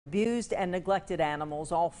Abused and neglected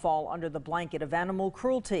animals all fall under the blanket of animal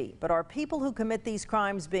cruelty, but are people who commit these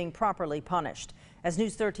crimes being properly punished? As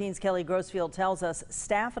News 13's Kelly Grossfield tells us,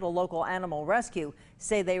 staff at a local animal rescue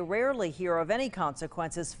say they rarely hear of any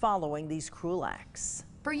consequences following these cruel acts.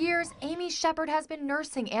 For years, Amy Shepard has been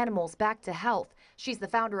nursing animals back to health. She's the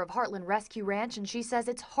founder of Heartland Rescue Ranch, and she says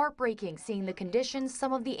it's heartbreaking seeing the conditions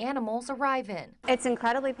some of the animals arrive in. It's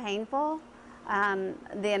incredibly painful.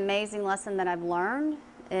 The amazing lesson that I've learned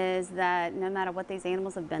is that no matter what these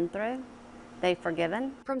animals have been through, they've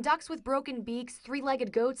forgiven. From ducks with broken beaks,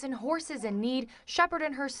 three-legged goats, and horses in need, Shepard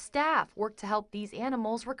and her staff work to help these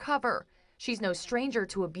animals recover. She's no stranger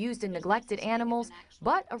to abused and neglected animals,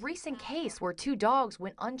 but a recent case where two dogs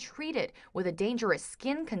went untreated with a dangerous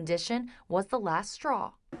skin condition was the last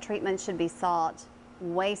straw. Treatment should be sought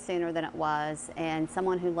way sooner than it was, and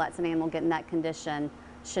someone who lets an animal get in that condition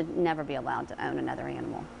should never be allowed to own another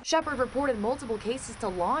animal. Shepard reported multiple cases to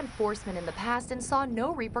law enforcement in the past and saw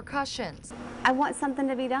no repercussions. I want something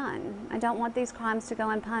to be done. I don't want these crimes to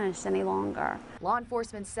go unpunished any longer. Law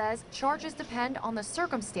enforcement says charges depend on the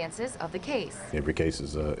circumstances of the case. Every case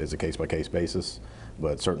is a case-by-case basis,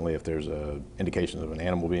 but certainly if there's indications of an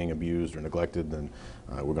animal being abused or neglected, then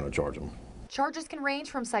we're going to charge them. Charges can range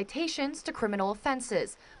from citations to criminal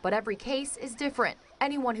offenses, but every case is different.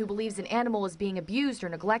 Anyone who believes an animal is being abused or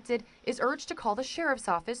neglected is urged to call the sheriff's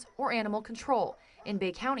office or animal control. In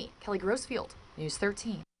Bay County, Kelly Grossfield, News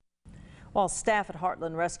 13. While staff at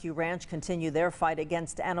Heartland Rescue Ranch continue their fight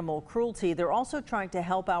against animal cruelty, they're also trying to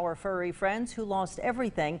help our furry friends who lost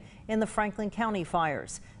everything in the Franklin County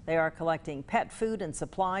fires. They are collecting pet food and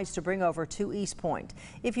supplies to bring over to East Point.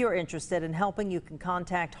 If you're interested in helping, you can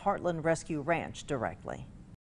contact Heartland Rescue Ranch directly.